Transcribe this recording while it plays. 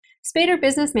Spader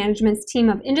Business Management's team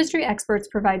of industry experts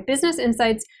provide business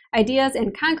insights, ideas,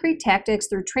 and concrete tactics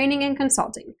through training and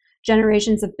consulting.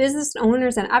 Generations of business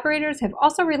owners and operators have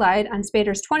also relied on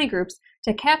Spader's 20 groups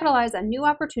to capitalize on new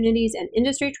opportunities and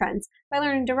industry trends by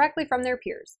learning directly from their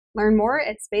peers. Learn more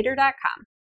at spader.com.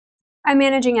 I'm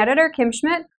Managing Editor Kim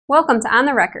Schmidt. Welcome to On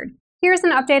the Record. Here's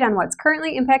an update on what's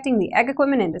currently impacting the ag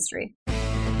equipment industry.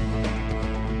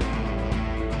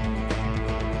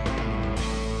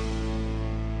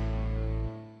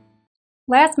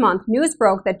 Last month, news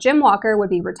broke that Jim Walker would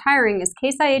be retiring as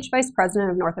Case IH Vice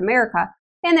President of North America,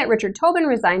 and that Richard Tobin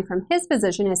resigned from his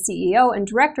position as CEO and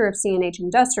Director of CNH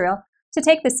Industrial to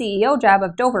take the CEO job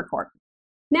of Dover Corp.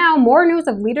 Now, more news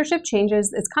of leadership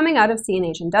changes is coming out of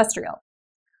CNH Industrial.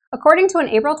 According to an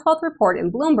April 12th report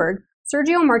in Bloomberg,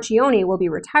 Sergio Marchionne will be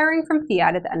retiring from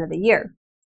Fiat at the end of the year.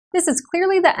 This is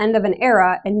clearly the end of an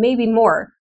era and maybe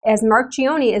more, as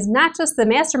Marchionne is not just the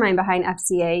mastermind behind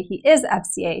FCA, he is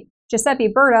FCA. Giuseppe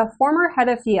Berta, former head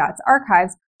of Fiat's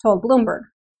archives, told Bloomberg.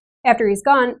 After he's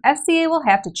gone, FCA will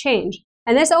have to change,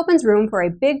 and this opens room for a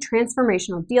big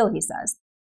transformational deal, he says.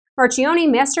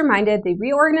 Marchionne masterminded the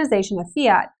reorganization of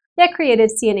Fiat that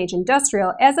created CNH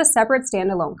Industrial as a separate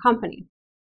standalone company.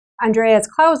 Andreas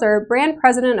Klauser, brand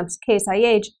president of Case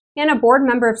IH and a board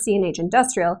member of CNH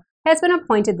Industrial, has been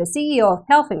appointed the CEO of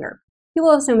Palfinger. He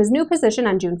will assume his new position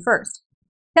on June 1st.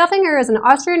 Palfinger is an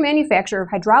Austrian manufacturer of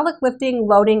hydraulic lifting,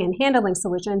 loading, and handling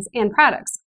solutions and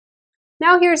products.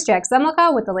 Now here's Jack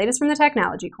Zemlicka with the latest from the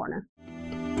Technology Corner.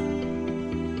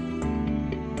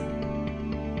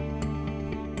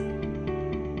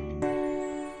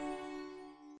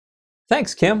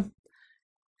 Thanks, Kim.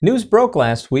 News broke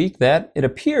last week that it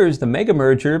appears the mega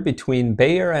merger between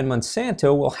Bayer and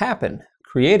Monsanto will happen,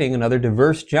 creating another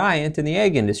diverse giant in the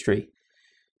ag industry.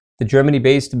 The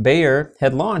Germany-based Bayer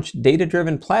had launched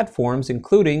data-driven platforms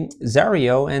including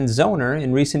Xareo and Zoner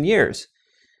in recent years.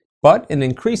 But in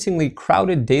an increasingly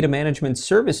crowded data management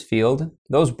service field,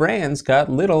 those brands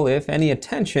got little, if any,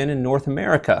 attention in North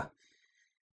America.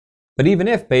 But even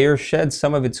if Bayer sheds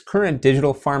some of its current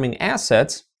digital farming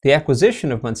assets, the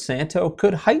acquisition of Monsanto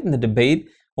could heighten the debate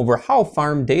over how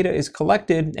farm data is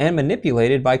collected and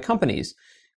manipulated by companies,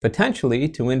 potentially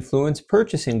to influence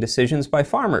purchasing decisions by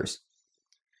farmers.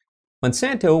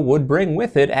 Monsanto would bring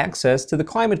with it access to the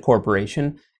Climate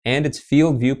Corporation and its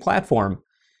FieldView platform.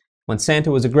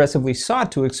 Monsanto was aggressively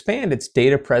sought to expand its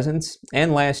data presence,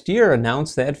 and last year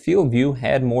announced that FieldView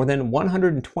had more than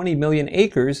 120 million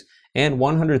acres and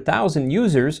 100,000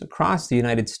 users across the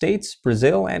United States,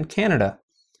 Brazil, and Canada.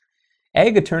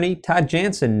 Ag attorney Todd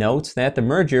Jansen notes that the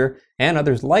merger, and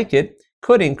others like it,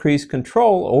 could increase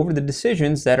control over the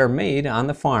decisions that are made on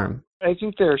the farm. I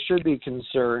think there should be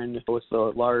concern with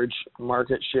the large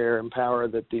market share and power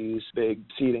that these big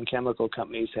seed and chemical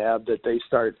companies have, that they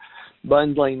start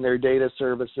bundling their data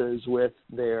services with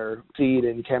their seed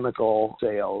and chemical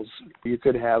sales. You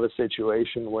could have a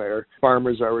situation where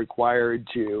farmers are required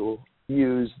to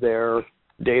use their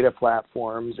data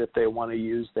platforms if they want to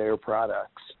use their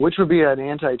products, which would be an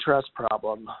antitrust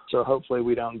problem. So hopefully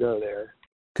we don't go there.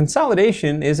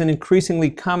 Consolidation is an increasingly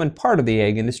common part of the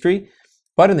ag industry,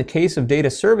 but in the case of data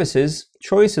services,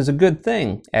 choice is a good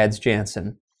thing, adds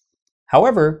Jansen.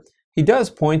 However, he does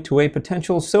point to a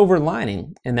potential silver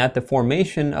lining in that the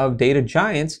formation of data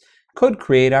giants could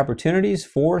create opportunities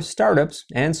for startups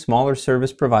and smaller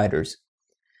service providers.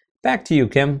 Back to you,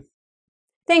 Kim.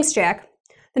 Thanks, Jack.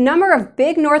 The number of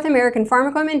big North American farm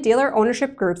equipment dealer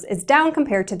ownership groups is down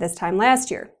compared to this time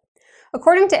last year.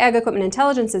 According to Ag Equipment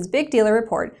Intelligence's Big Dealer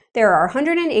Report, there are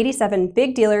 187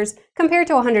 big dealers compared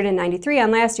to 193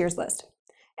 on last year's list.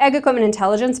 Ag Equipment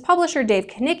Intelligence publisher Dave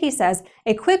Kanicki says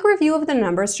a quick review of the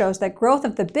numbers shows that growth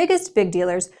of the biggest big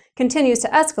dealers continues to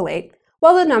escalate,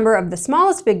 while the number of the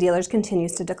smallest big dealers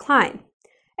continues to decline.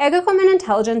 Ag Equipment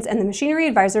Intelligence and the Machinery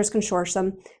Advisors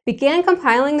Consortium began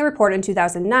compiling the report in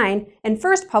 2009 and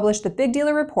first published the Big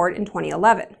Dealer Report in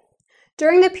 2011.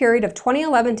 During the period of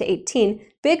 2011 to 18,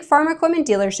 big farm equipment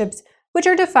dealerships, which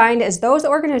are defined as those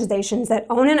organizations that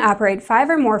own and operate 5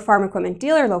 or more farm equipment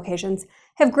dealer locations,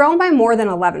 have grown by more than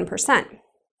 11%.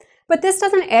 But this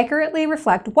doesn't accurately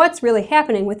reflect what's really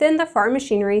happening within the farm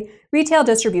machinery retail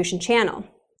distribution channel.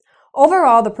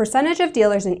 Overall, the percentage of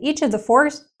dealers in each of the 4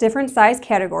 different size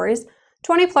categories,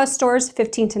 20 plus stores,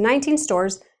 15 to 19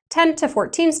 stores, 10 to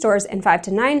 14 stores, and 5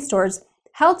 to 9 stores,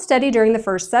 held steady during the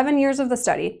first 7 years of the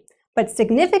study, but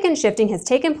significant shifting has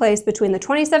taken place between the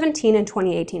 2017 and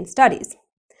 2018 studies.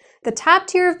 The top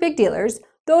tier of big dealers,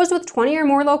 those with 20 or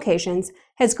more locations,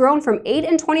 has grown from 8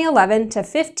 in 2011 to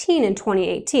 15 in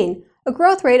 2018, a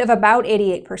growth rate of about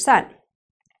 88%.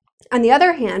 On the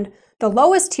other hand, The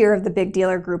lowest tier of the big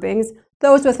dealer groupings,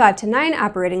 those with 5 to 9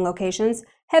 operating locations,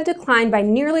 have declined by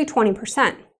nearly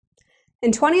 20%.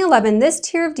 In 2011, this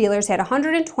tier of dealers had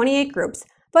 128 groups,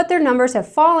 but their numbers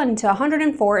have fallen to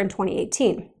 104 in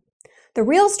 2018. The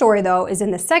real story, though, is in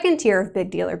the second tier of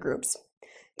big dealer groups.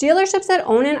 Dealerships that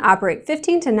own and operate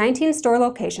 15 to 19 store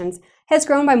locations has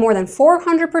grown by more than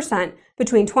 400%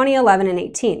 between 2011 and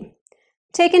 18.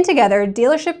 Taken together,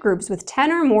 dealership groups with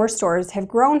 10 or more stores have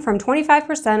grown from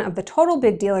 25% of the total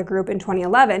big dealer group in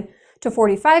 2011 to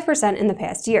 45% in the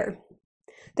past year.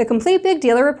 The complete Big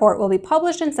Dealer report will be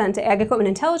published and sent to Ag Equipment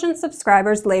Intelligence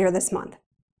subscribers later this month.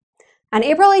 On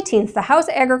April 18th, the House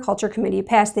Agriculture Committee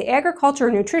passed the Agriculture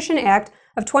and Nutrition Act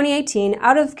of 2018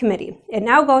 out of committee. It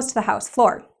now goes to the House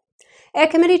floor.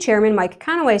 Ag Committee Chairman Mike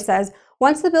Conaway says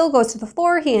once the bill goes to the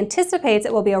floor, he anticipates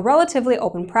it will be a relatively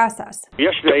open process.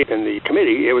 Yesterday in the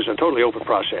committee, it was a totally open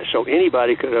process, so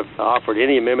anybody could have offered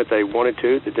any amendment they wanted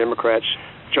to. The Democrats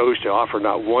chose to offer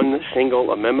not one single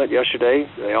amendment yesterday.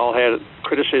 They all had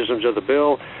criticisms of the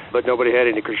bill, but nobody had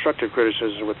any constructive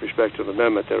criticism with respect to the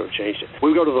amendment that would have changed it.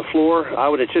 We go to the floor. I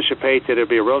would anticipate that it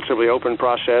would be a relatively open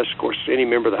process. Of course, any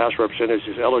member of the House of Representatives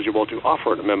is eligible to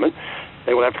offer an amendment.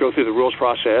 They will have to go through the rules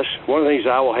process. One of the things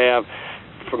I will have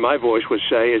from my voice would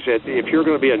say is that if you're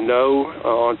going to be a no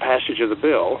on passage of the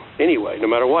bill anyway, no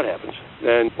matter what happens,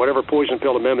 then whatever poison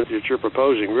pill amendment that you're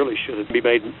proposing really should be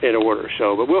made in order.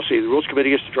 But we'll see. The Rules Committee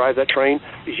gets to drive that train.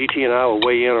 GT and I will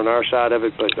weigh in on our side of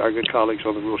it, but our good colleagues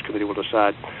on the Rules Committee will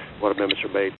decide what amendments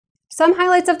are made. Some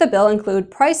highlights of the bill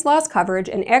include price loss coverage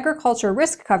and agriculture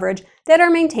risk coverage that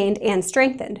are maintained and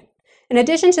strengthened. In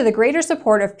addition to the greater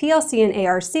support of PLC and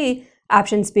ARC,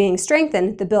 options being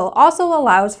strengthened, the bill also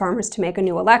allows farmers to make a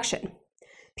new election.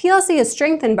 PLC is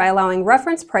strengthened by allowing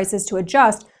reference prices to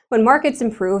adjust when markets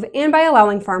improve and by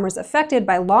allowing farmers affected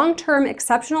by long-term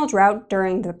exceptional drought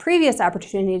during the previous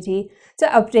opportunity to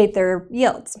update their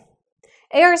yields.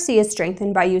 ARC is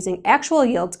strengthened by using actual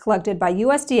yields collected by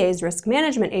USDA's Risk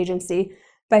Management Agency,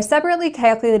 by separately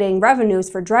calculating revenues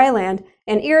for dry land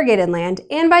and irrigated land,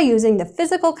 and by using the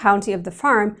physical county of the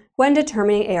farm when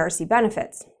determining ARC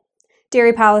benefits.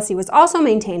 Dairy policy was also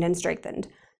maintained and strengthened.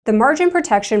 The Margin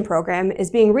Protection Program is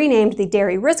being renamed the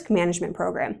Dairy Risk Management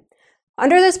Program.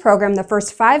 Under this program, the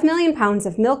first 5 million pounds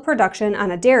of milk production on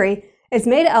a dairy is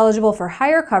made eligible for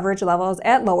higher coverage levels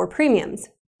at lower premiums.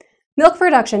 Milk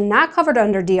production not covered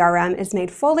under DRM is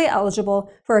made fully eligible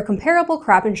for a comparable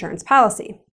crop insurance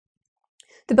policy.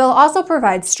 The bill also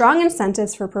provides strong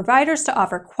incentives for providers to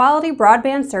offer quality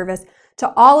broadband service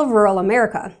to all of rural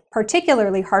America,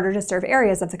 particularly harder to serve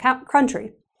areas of the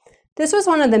country. This was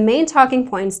one of the main talking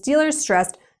points dealers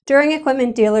stressed during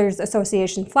Equipment Dealers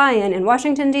Association fly-in in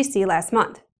Washington, D.C. last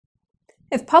month.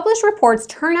 If published reports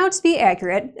turn out to be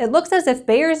accurate, it looks as if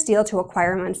Bayer's deal to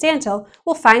acquire Monsanto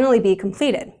will finally be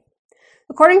completed.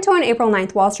 According to an April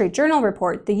 9th Wall Street Journal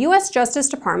report, the U.S. Justice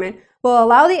Department will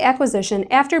allow the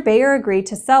acquisition after Bayer agreed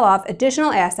to sell off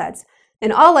additional assets,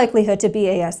 in all likelihood to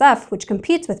BASF, which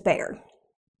competes with Bayer.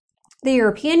 The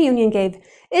European Union gave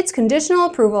its conditional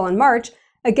approval in March,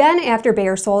 again after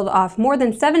Bayer sold off more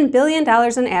than $7 billion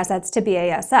in assets to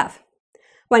BASF.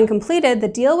 When completed, the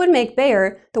deal would make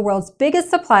Bayer the world's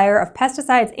biggest supplier of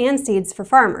pesticides and seeds for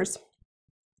farmers.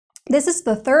 This is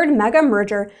the third mega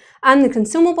merger on the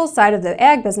consumable side of the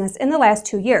ag business in the last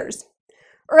 2 years.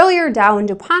 Earlier, Dow and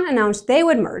DuPont announced they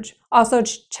would merge. Also,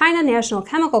 China National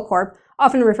Chemical Corp,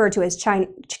 often referred to as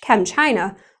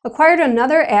ChemChina, acquired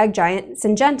another ag giant,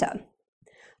 Syngenta.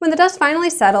 When the dust finally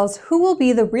settles, who will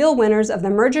be the real winners of the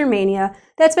merger mania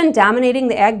that's been dominating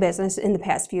the ag business in the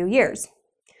past few years?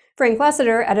 Frank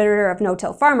Lessiter, editor of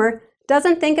No-Till Farmer,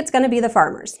 doesn't think it's going to be the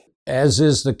farmers. As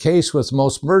is the case with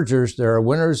most mergers, there are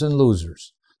winners and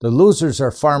losers. The losers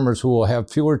are farmers who will have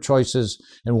fewer choices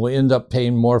and will end up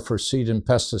paying more for seed and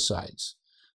pesticides.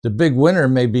 The big winner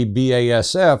may be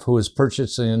BASF, who is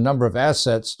purchasing a number of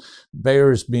assets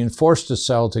Bayer is being forced to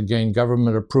sell to gain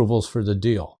government approvals for the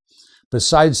deal.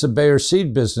 Besides the Bayer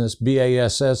seed business,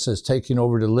 BASF is taking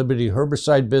over the Liberty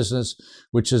herbicide business,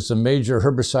 which is the major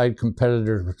herbicide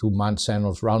competitor to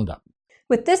Monsanto's Roundup.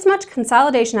 With this much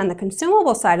consolidation on the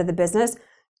consumable side of the business,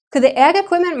 could the ag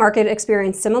equipment market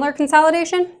experience similar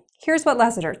consolidation? Here's what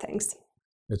Lessiter thinks.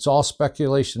 It's all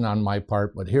speculation on my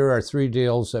part, but here are 3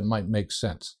 deals that might make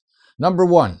sense. Number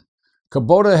 1,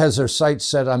 Kubota has their sights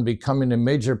set on becoming a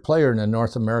major player in the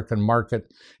North American market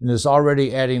and is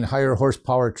already adding higher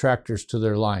horsepower tractors to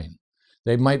their line.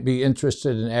 They might be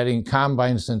interested in adding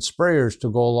combines and sprayers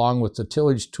to go along with the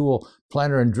tillage tool,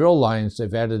 planter, and drill lines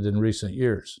they've added in recent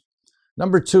years.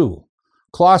 Number 2,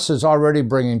 Claas is already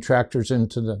bringing tractors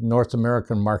into the North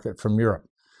American market from Europe.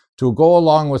 To go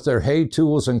along with their hay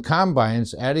tools and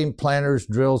combines, adding planters,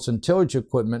 drills, and tillage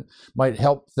equipment might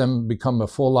help them become a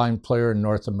full-line player in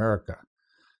North America.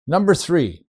 Number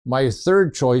 3, my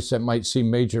third choice that might see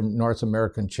major North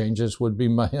American changes would be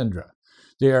Mahindra.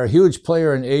 They are a huge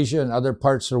player in Asia and other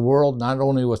parts of the world, not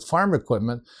only with farm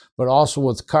equipment, but also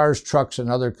with cars, trucks, and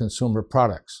other consumer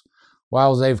products.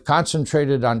 While they've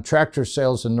concentrated on tractor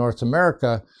sales in North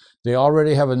America, they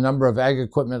already have a number of ag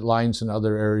equipment lines in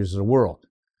other areas of the world.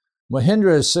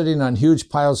 Mahindra is sitting on huge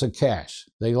piles of cash.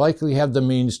 They likely have the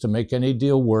means to make any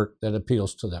deal work that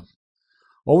appeals to them.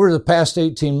 Over the past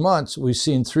 18 months, we've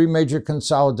seen 3 major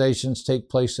consolidations take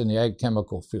place in the ag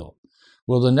chemical field.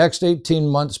 Will the next 18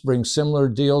 months bring similar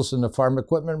deals in the farm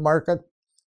equipment market?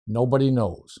 Nobody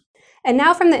knows. And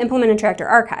now from the Implement and Tractor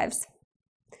Archives.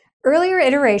 Earlier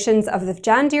iterations of the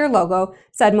John Deere logo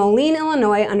said Moline,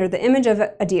 Illinois under the image of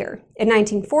a deer. In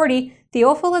 1940,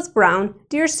 Theophilus Brown,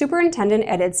 Deere's superintendent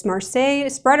at its Marseille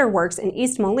spreader works in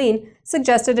East Moline,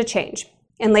 suggested a change.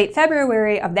 In late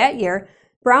February of that year,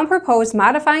 Brown proposed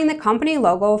modifying the company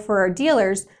logo for our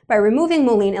dealers by removing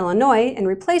Moline, Illinois, and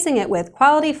replacing it with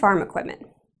Quality Farm Equipment.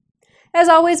 As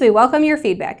always, we welcome your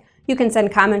feedback. You can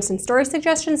send comments and story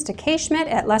suggestions to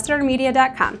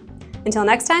kschmidt@lessitermedia.com. Until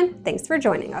next time, thanks for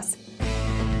joining us.